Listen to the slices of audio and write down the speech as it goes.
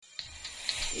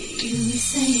You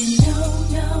saying no,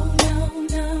 no, no,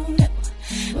 no,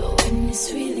 no. When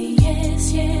it's really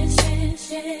yes, yes,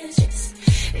 yes, yes,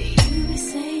 yes. You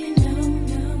saying no,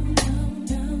 no, no,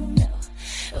 no,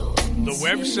 no. The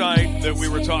website that we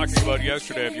were talking about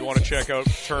yesterday, if you want to check out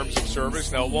Terms of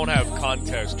Service, now it won't have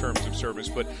contest Terms of Service,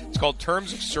 but it's called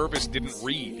Terms of Service Didn't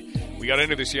Read. We got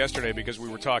into this yesterday because we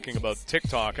were talking about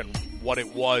TikTok and what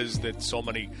it was that so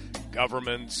many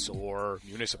governments or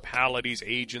municipalities,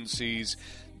 agencies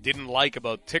didn't like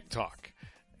about TikTok.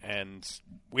 And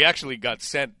we actually got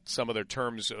sent some of their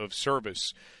terms of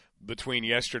service between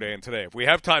yesterday and today. If we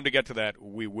have time to get to that,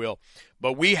 we will.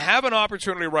 But we have an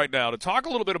opportunity right now to talk a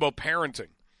little bit about parenting,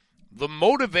 the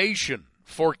motivation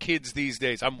for kids these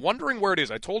days. I'm wondering where it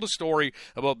is. I told a story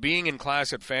about being in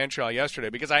class at Fanshawe yesterday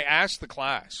because I asked the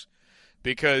class,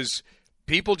 because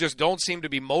people just don't seem to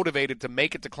be motivated to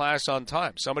make it to class on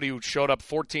time. Somebody who showed up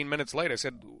 14 minutes late, I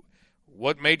said,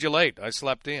 "What made you late?" "I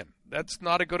slept in." That's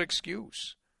not a good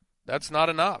excuse. That's not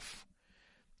enough.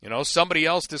 You know, somebody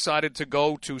else decided to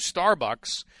go to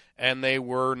Starbucks and they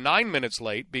were 9 minutes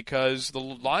late because the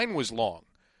line was long.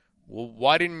 Well,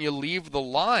 why didn't you leave the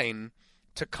line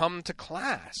to come to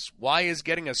class? Why is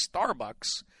getting a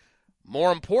Starbucks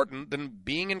more important than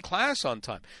being in class on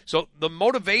time? So the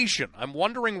motivation, I'm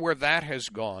wondering where that has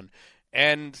gone.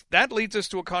 And that leads us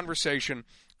to a conversation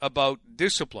about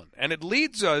discipline. And it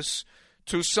leads us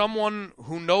to someone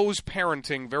who knows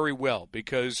parenting very well,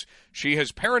 because she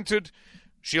has parented,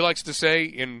 she likes to say,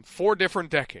 in 4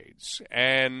 different decades.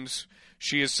 And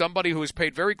she is somebody who has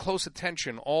paid very close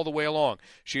attention all the way along.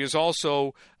 She is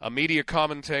also a media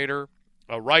commentator,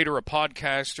 a writer, a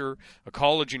podcaster, a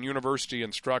college and university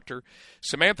instructor.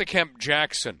 Samantha Kemp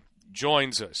Jackson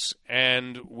joins us,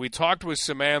 and we talked with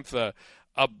Samantha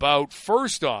about,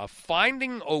 first off,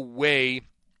 finding a way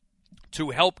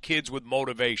to help kids with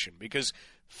motivation, because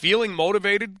feeling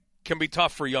motivated can be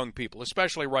tough for young people,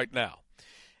 especially right now.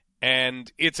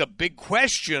 And it's a big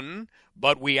question,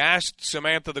 but we asked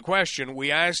Samantha the question.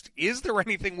 We asked, is there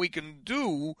anything we can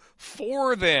do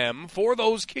for them, for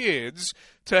those kids,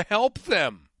 to help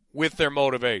them with their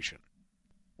motivation?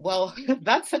 Well,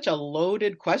 that's such a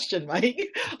loaded question,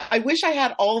 Mike. I wish I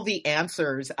had all the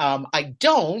answers. I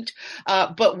don't.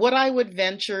 But what I would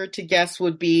venture to guess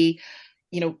would be,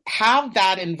 have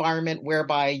that environment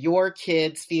whereby your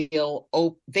kids feel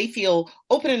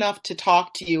open enough to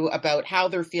talk to you about how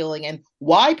they're feeling and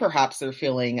why perhaps they're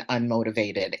feeling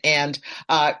unmotivated, and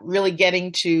really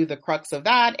getting to the crux of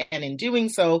that. And in doing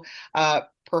so,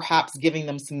 perhaps giving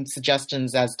them some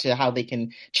suggestions as to how they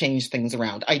can change things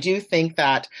around. I do think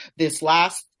that this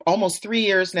last almost 3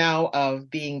 years now of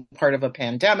being part of a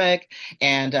pandemic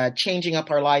and changing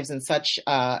up our lives in such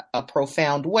a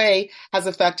profound way has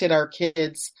affected our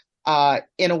kids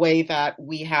in a way that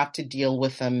we have to deal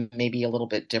with them maybe a little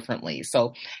bit differently.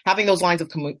 So having those lines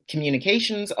of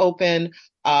communications open,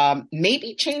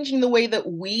 maybe changing the way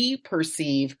that we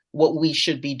perceive what we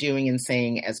should be doing and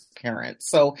saying as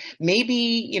parents. So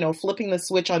maybe, flipping the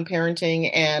switch on parenting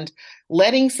and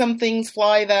letting some things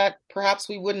fly that perhaps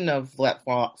we wouldn't have let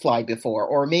fly before,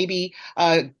 or maybe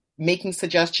making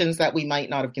suggestions that we might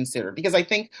not have considered. Because I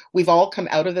think we've all come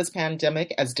out of this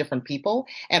pandemic as different people,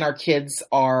 and our kids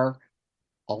are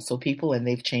also people, and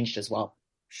they've changed as well.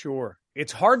 Sure.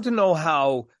 It's hard to know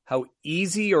how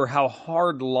easy or how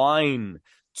hard line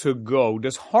to go.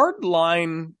 Does hard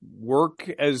line work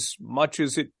as much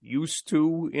as it used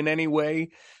to in any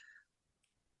way?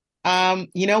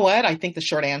 You know what? I think the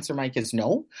short answer, Mike, is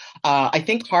no. I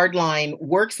think hardline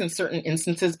works in certain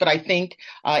instances, but I think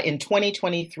in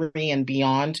 2023 and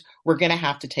beyond, we're going to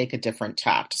have to take a different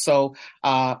tact. So,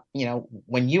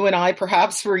 when you and I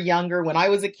perhaps were younger, when I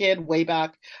was a kid way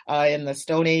back in the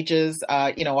Stone Ages,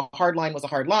 a hard line was a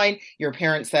hard line. Your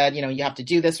parents said, you have to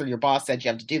do this, or your boss said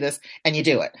you have to do this, and you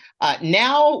do it.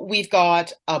 Now we've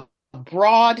got a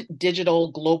broad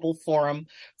digital global forum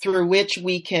through which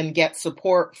we can get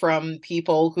support from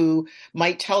people who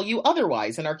might tell you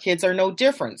otherwise. And our kids are no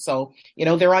different. So,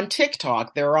 they're on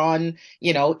TikTok, they're on,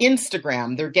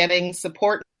 Instagram, they're getting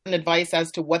support and advice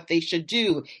as to what they should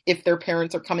do if their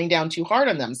parents are coming down too hard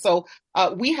on them. So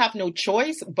we have no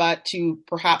choice but to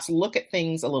perhaps look at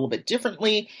things a little bit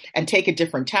differently and take a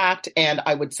different tact. And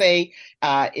I would say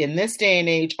in this day and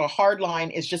age, a hard line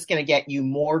is just going to get you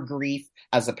more grief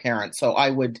as a parent. So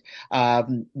I would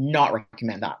not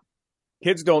recommend that.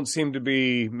 Kids don't seem to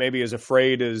be maybe as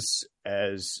afraid as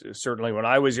certainly when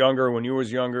I was younger, when you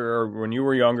was younger, or when you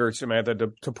were younger, Samantha,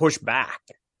 to push back.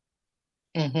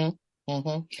 Mm-hmm.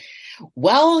 Mhm.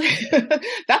 Well,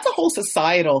 that's a whole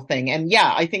societal thing. And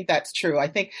yeah, I think that's true. I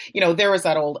think, there was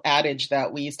that old adage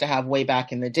that we used to have way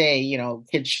back in the day,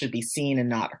 kids should be seen and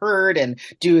not heard, and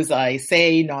do as I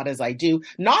say, not as I do.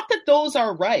 Not that those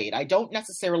are right. I don't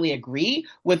necessarily agree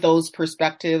with those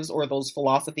perspectives or those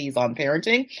philosophies on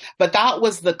parenting, but that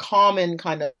was the common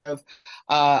kind of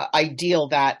ideal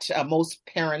that most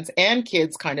parents and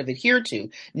kids kind of adhere to.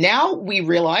 Now we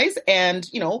realize, and,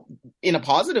 in a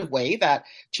positive way, that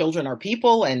children are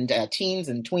people, and teens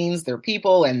and tweens, they're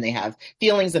people, and they have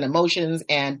feelings and emotions.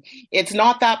 And it's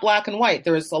not that black and white.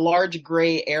 There's a large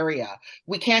gray area.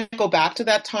 We can't go back to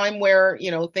that time where,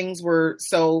 things were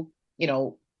so, I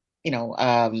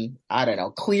don't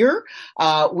know, clear.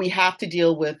 We have to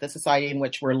deal with the society in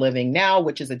which we're living now,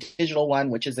 which is a digital one,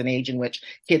 which is an age in which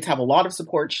kids have a lot of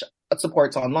supports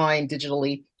online,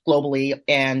 digitally, globally,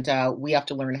 and we have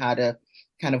to learn how to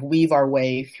kind of weave our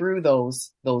way through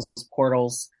those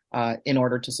portals in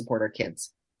order to support our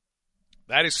kids.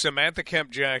 That is Samantha Kemp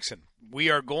Jackson.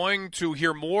 We are going to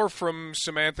hear more from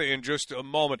Samantha in just a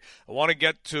moment. I want to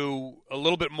get to a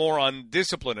little bit more on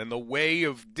discipline and the way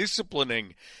of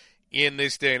disciplining in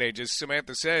this day and age. As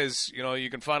Samantha says, you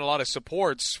can find a lot of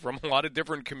supports from a lot of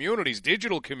different communities,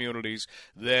 digital communities,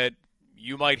 that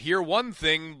you might hear one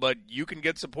thing, but you can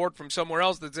get support from somewhere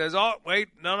else that says, oh, wait,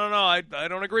 no, I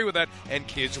don't agree with that. And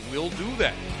kids will do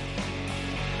that.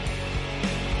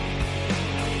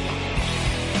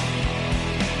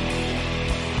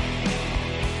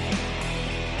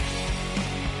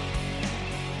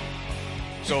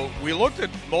 So we looked at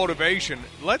motivation.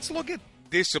 Let's look at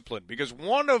discipline, because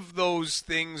one of those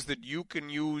things that you can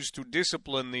use to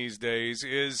discipline these days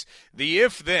is the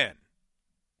if-then.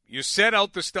 You set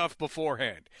out the stuff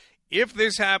beforehand. If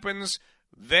this happens,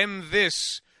 then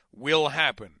this will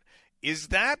happen. Is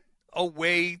that a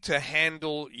way to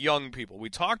handle young people? We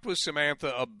talked with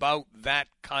Samantha about that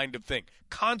kind of thing.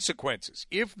 Consequences.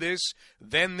 If this,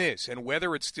 then this. And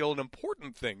whether it's still an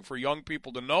important thing for young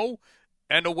people to know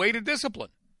and a way to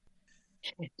discipline.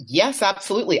 Yes,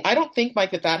 absolutely. I don't think,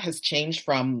 Mike, that has changed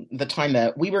from the time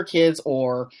that we were kids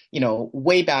or,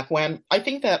 way back when. I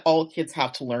think that all kids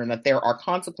have to learn that there are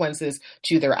consequences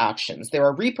to their actions. There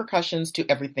are repercussions to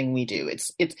everything we do.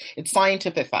 It's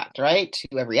scientific fact, right?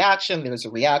 To every action, there's a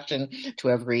reaction.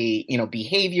 To every,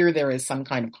 behavior, there is some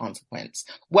kind of consequence.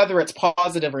 Whether it's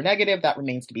positive or negative, that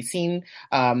remains to be seen.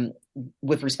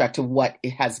 With respect to what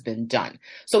has been done.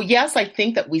 So yes, I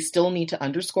think that we still need to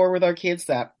underscore with our kids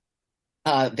that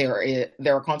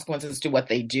there are consequences to what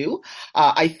they do.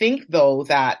 I think, though,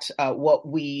 that what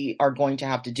we are going to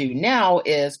have to do now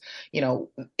is,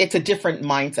 it's a different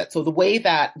mindset. So the way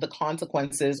that the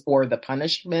consequences or the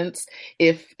punishments,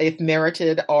 if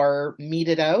merited, are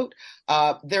meted out,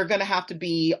 they're going to have to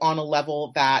be on a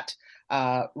level that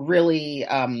really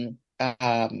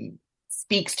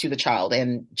speaks to the child.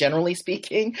 And generally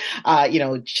speaking,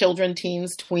 children,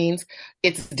 teens, tweens,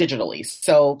 it's digitally.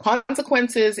 So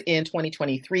consequences in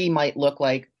 2023 might look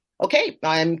like, okay,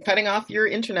 I'm cutting off your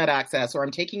internet access, or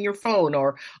I'm taking your phone,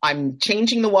 or I'm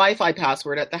changing the Wi-Fi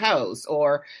password at the house,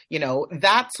 or,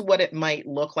 that's what it might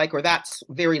look like, or that's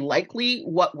very likely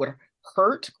what would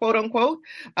hurt, quote unquote,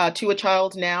 to a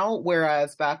child now,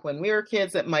 whereas back when we were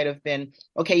kids, it might have been,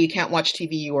 okay, you can't watch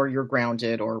TV or you're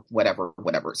grounded or whatever.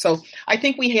 So I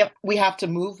think we have to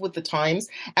move with the times,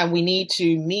 and we need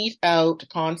to mete out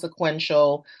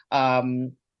consequential,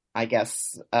 behavior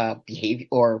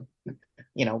or,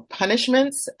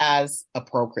 punishments as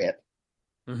appropriate.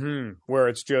 Mm-hmm. Where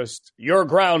it's just, you're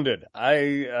grounded.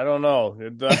 I don't know.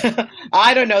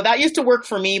 I don't know. That used to work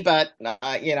for me, but,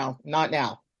 not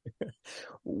now.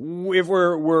 If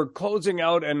we're closing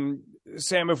out, and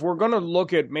Sam, if we're going to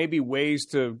look at maybe ways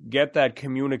to get that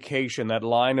communication, that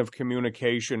line of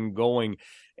communication going,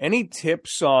 any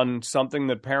tips on something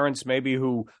that parents maybe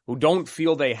who don't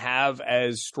feel they have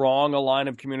as strong a line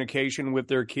of communication with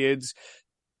their kids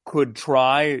could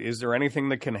try? Is there anything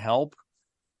that can help?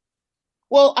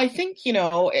 Well, I think,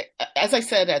 as I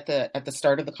said at the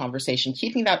start of the conversation,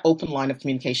 keeping that open line of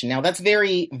communication. Now, that's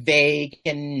very vague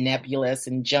and nebulous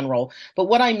in general. But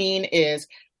what I mean is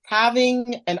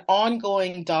having an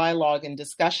ongoing dialogue and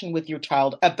discussion with your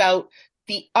child about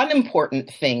the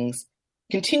unimportant things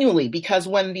continually, because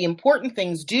when the important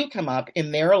things do come up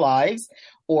in their lives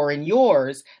or in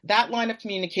yours, that line of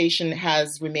communication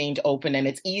has remained open, and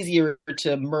it's easier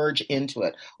to merge into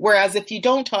it. Whereas if you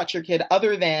don't touch your kid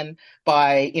other than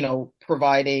by,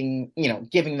 providing,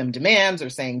 giving them demands or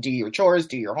saying, do your chores,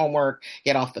 do your homework,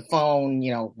 get off the phone,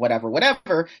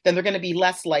 whatever, then they're going to be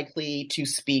less likely to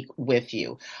speak with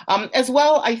you. As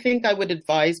well, I think I would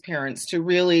advise parents to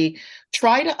really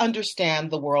try to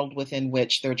understand the world within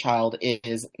which their child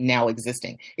is now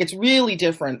existing. It's really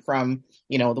different from,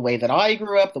 the way that I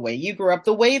grew up, the way you grew up,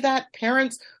 the way that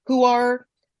parents who are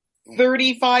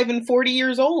 35 and 40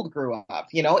 years old grew up.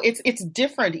 It's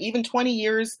different. Even 20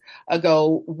 years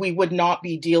ago, we would not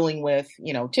be dealing with,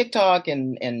 TikTok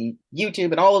and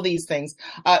YouTube and all of these things.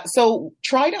 So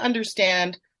try to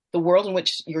understand the world in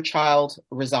which your child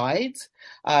resides.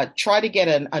 Try to get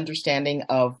an understanding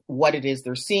of what it is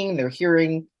they're seeing, they're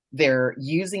hearing, they're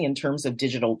using in terms of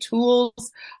digital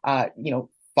tools.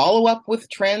 Follow up with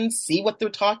trends, see what they're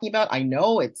talking about. I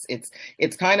know it's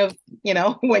kind of,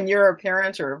 when you're a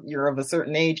parent or you're of a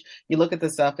certain age, you look at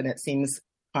this stuff and it seems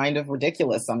kind of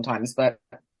ridiculous sometimes, but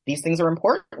these things are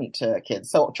important to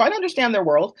kids. So try to understand their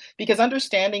world, because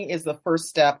understanding is the first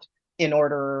step in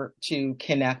order to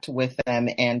connect with them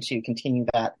and to continue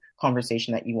that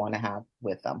conversation that you want to have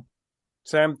with them.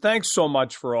 Sam, thanks so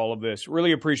much for all of this.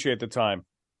 Really appreciate the time.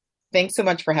 Thanks so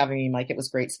much for having me, Mike. It was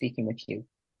great speaking with you.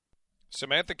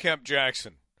 Samantha Kemp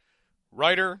Jackson,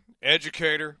 writer,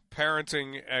 educator,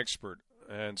 parenting expert,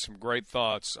 and some great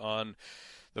thoughts on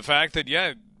the fact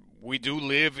that, we do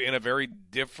live in a very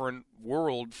different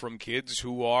world from kids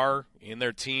who are in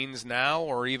their teens now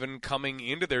or even coming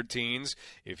into their teens.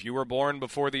 If you were born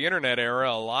before the internet era,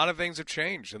 a lot of things have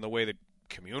changed in the way that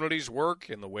communities work,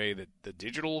 in the way that the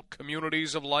digital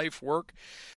communities of life work.